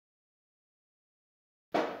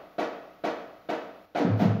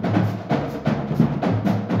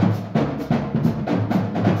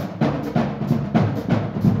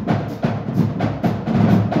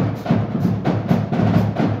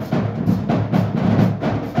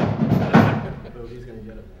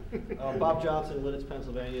Bob Johnson, Lidditz,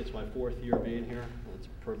 Pennsylvania. It's my 4th year being here. It's a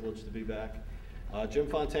privilege to be back. Jim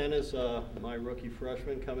Fontana's my rookie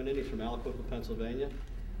freshman coming in. He's from Aliquippa, Pennsylvania.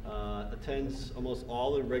 Attends almost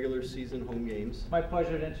all the regular season home games. My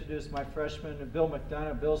pleasure to introduce my freshman, Bill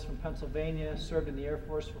McDonough. Bill's from Pennsylvania, served in the Air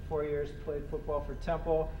Force for 4 years, played football for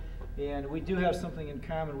Temple. And we do have something in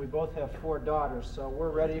common. We both have 4 daughters, so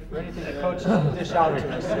we're ready for anything the coaches can dish out to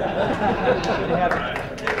us. Good to have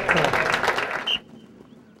you.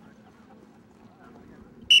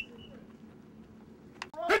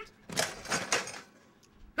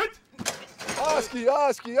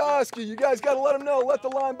 Oski, you guys got to let them know. Let the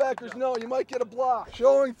linebackers know. You might get a block.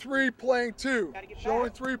 Showing 3, playing 2.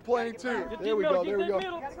 Showing 3, playing 2. There we go, there we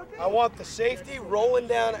go. I want the safety rolling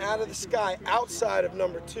down out of the sky outside of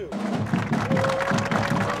number 2.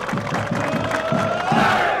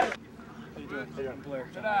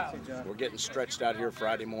 We're getting stretched out here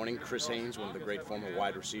Friday morning. Chris Haynes, one of the great former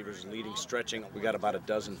wide receivers, leading stretching. We got about a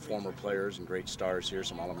dozen former players and great stars here,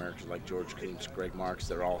 some All-Americans like George Coombs, Greg Marks.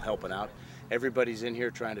 They're all helping out. Everybody's in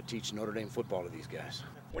here trying to teach Notre Dame football to these guys.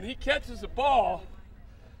 When he catches the ball,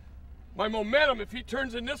 my momentum, if he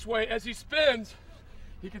turns in this way, as he spins,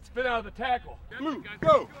 he can spin out of the tackle. Blue,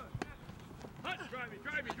 go! Drive me.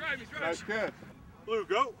 Nice catch. Blue,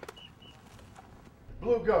 go.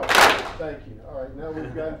 Blue, go. Thank you. All right, now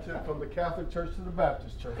we've gotten to from the Catholic Church to the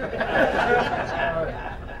Baptist Church. All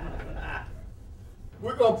right.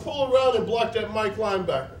 We're going to pull around and block that Mike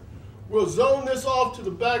linebacker. We'll zone this off to the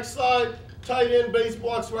backside, tight end, base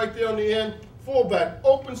blocks right there on the end, fullback,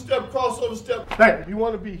 open step, crossover step. If you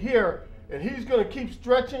want to be here, and he's going to keep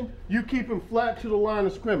stretching, you keep him flat to the line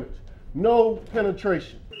of scrimmage. No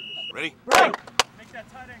penetration. Ready? Right. Make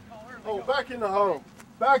that tight end call early. Oh, back in the huddle.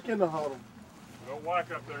 Back in the huddle. Don't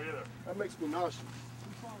walk up there either. That makes me nauseous.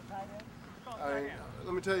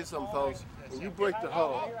 Let me tell you something, fellas. When you break the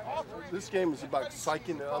huddle, this game is about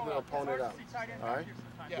psyching the other opponent out. All right?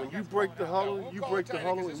 When you break the huddle,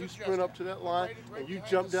 and you sprint up to that line, and you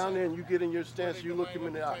jump down there and you get in your stance, you look him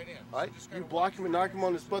in the eye. All right? You block him and knock him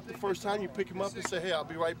on his butt the first time, you pick him up and say, hey, I'll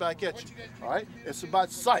be right back at you. All right? It's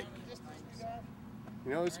about psych.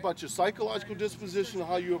 You know, it's about your psychological disposition of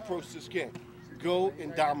how you approach this game. Go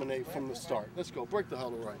and dominate from the start. Let's go. Break the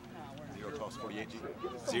huddle right. Zero toss,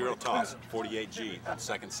 48G. Zero toss, 48G. On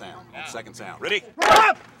second sound. Ready?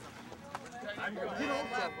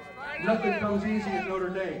 Nothing comes easy at Notre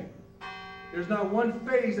Dame. There's not one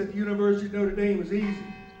phase at the University of Notre Dame is easy.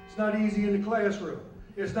 It's not easy in the classroom.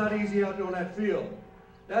 It's not easy out on that field.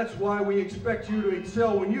 That's why we expect you to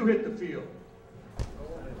excel when you hit the field.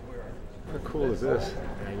 How cool is this?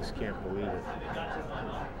 I just can't believe it.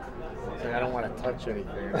 It's like I don't want to touch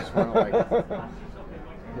anything. I just want to like.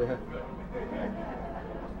 Yeah.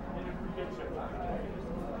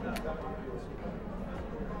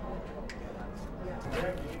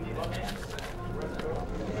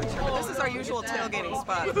 This is our usual tailgating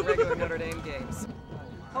spot for regular Notre Dame games.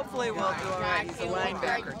 Hopefully we'll do all right. He's a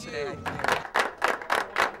linebacker today.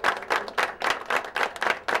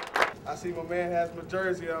 I see my man has my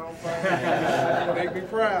jersey on. Make me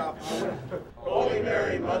proud. Holy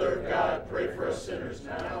Mary, Mother of God, pray for us sinners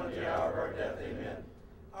now and at the hour of our death. Amen.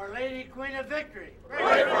 Our Lady, Queen of Victory.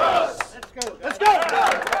 Pray for us. Let's go. Let's go.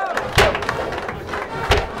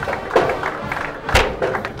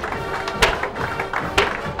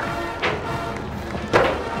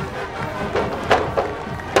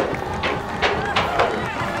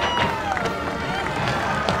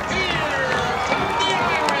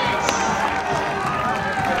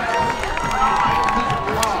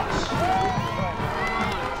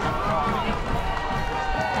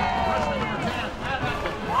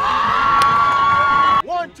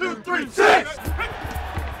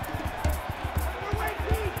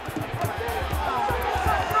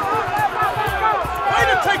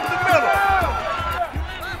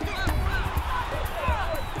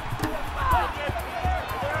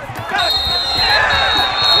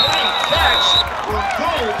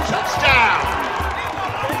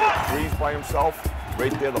 By himself,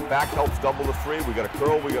 right there, the back helps double the free. We got a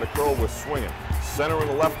curl, we're swinging. Center and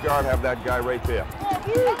the left guard have that guy right there.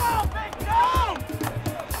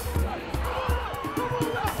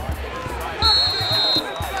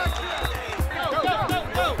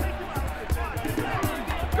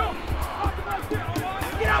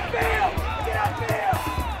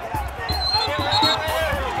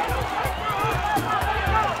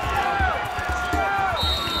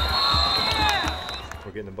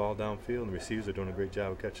 ball downfield, and the receivers are doing a great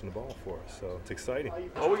job of catching the ball for us. So it's exciting.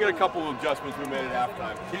 Well, we got a couple of adjustments we made at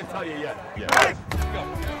halftime. Can't tell you yet. Yeah.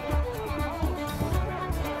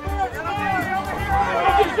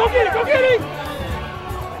 Go get it! Go get it!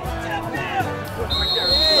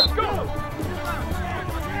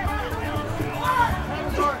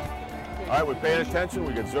 All right, we're paying attention.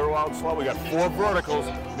 We got 0 out slow. We got 4 verticals.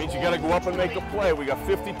 Means you got to go up and make a play. We got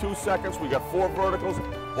 52 seconds. We got 4 verticals.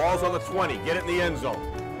 Ball's on the 20. Get it in the end zone.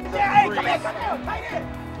 Yeah, come here, tight end!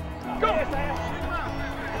 Go!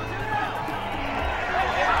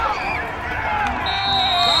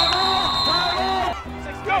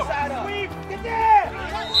 Go! Sweep! Get there! We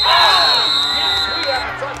have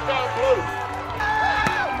a touchdown blue.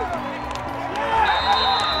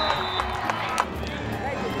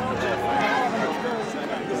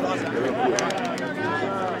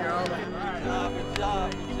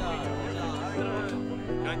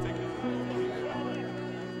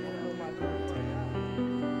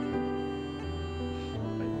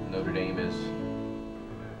 Notre Dame is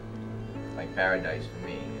like paradise for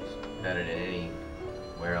me. It's better than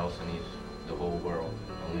anywhere else in the whole world.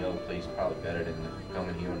 The only other place probably better than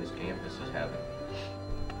coming here on this campus is heaven.